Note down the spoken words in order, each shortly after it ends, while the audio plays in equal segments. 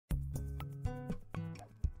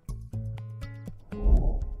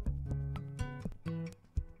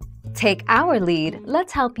Take our lead,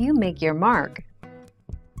 let's help you make your mark.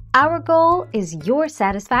 Our goal is your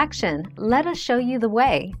satisfaction. Let us show you the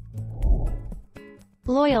way.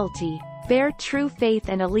 Loyalty. Bear true faith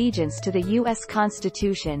and allegiance to the U.S.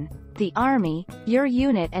 Constitution, the Army, your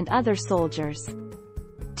unit and other soldiers.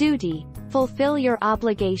 Duty. Fulfill your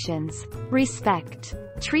obligations. Respect.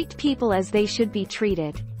 Treat people as they should be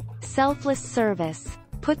treated. Selfless service.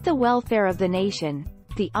 Put the welfare of the nation,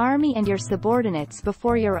 the Army and your subordinates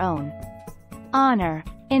before your own. Honor.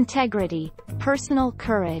 Integrity. Personal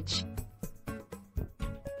courage.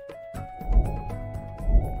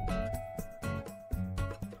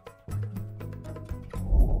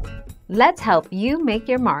 Let's help you make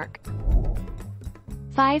your mark.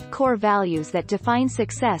 5 core values that define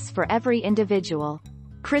success for every individual.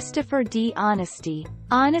 Christopher D. Honesty.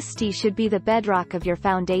 Honesty should be the bedrock of your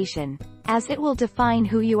foundation, as it will define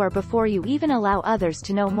who you are before you even allow others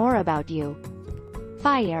to know more about you.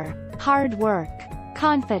 Fire. Hard work.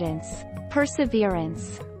 Confidence.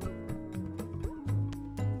 Perseverance.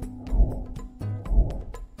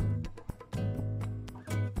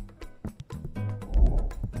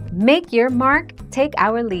 Make your mark, take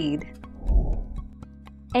our lead.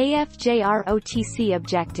 Afjrotc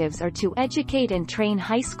objectives are to educate and train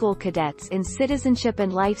high school cadets in citizenship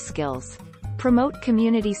and life skills, promote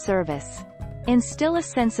community service, instill a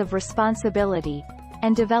sense of responsibility,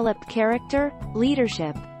 and develop character,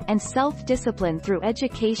 leadership, and self-discipline through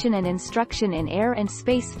education and instruction in air and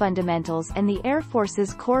space fundamentals and the Air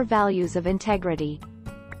Force's core values of integrity.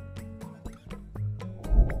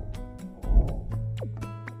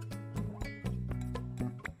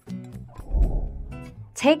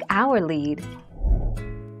 Take our lead.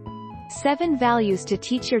 7 values to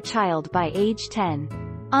teach your child by age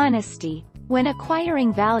 10. Honesty. When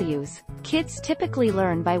acquiring values, kids typically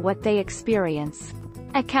learn by what they experience.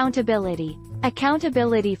 Accountability.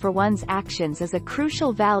 Accountability for one's actions is a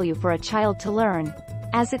crucial value for a child to learn,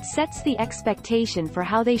 as it sets the expectation for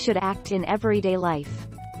how they should act in everyday life.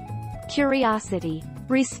 Curiosity.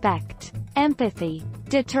 Respect. Empathy.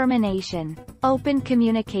 Determination. Open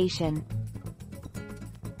communication.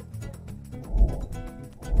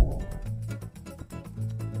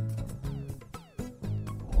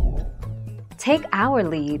 Take our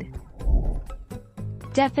lead.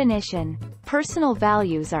 Definition. Personal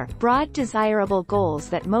values are broad desirable goals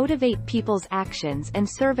that motivate people's actions and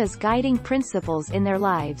serve as guiding principles in their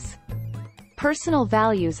lives. Personal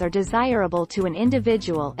values are desirable to an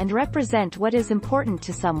individual and represent what is important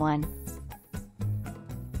to someone.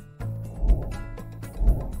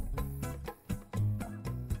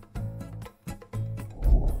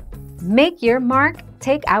 Make your mark,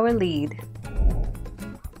 take our lead.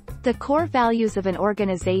 The core values of an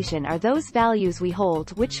organization are those values we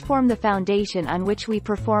hold which form the foundation on which we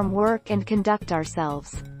perform work and conduct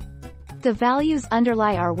ourselves. The values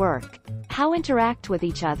underlie our work, how we interact with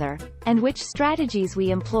each other, and which strategies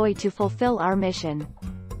we employ to fulfill our mission.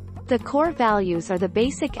 The core values are the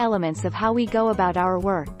basic elements of how we go about our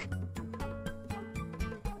work.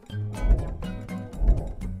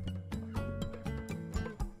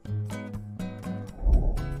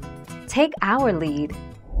 Take our lead.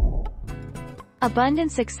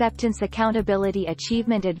 Abundance, acceptance, accountability,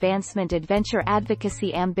 achievement, advancement, adventure,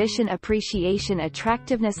 advocacy, ambition, appreciation,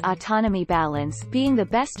 attractiveness, autonomy, balance, being the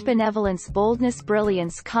best, benevolence, boldness,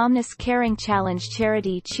 brilliance, calmness, caring, challenge,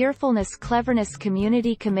 charity, cheerfulness, cleverness,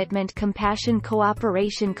 community, commitment, compassion,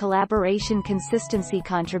 cooperation, collaboration, consistency,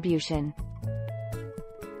 contribution.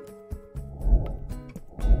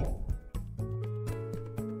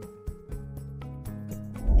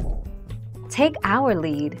 Take our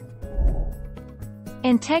lead.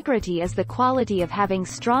 Integrity is the quality of having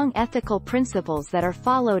strong ethical principles that are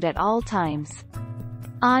followed at all times.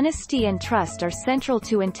 Honesty and trust are central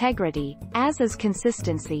to integrity, as is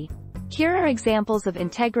consistency. Here are examples of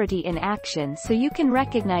integrity in action so you can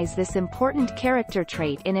recognize this important character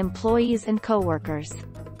trait in employees and coworkers.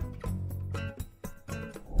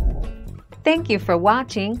 Thank you for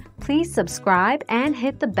watching. Please subscribe and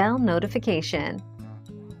hit the bell notification.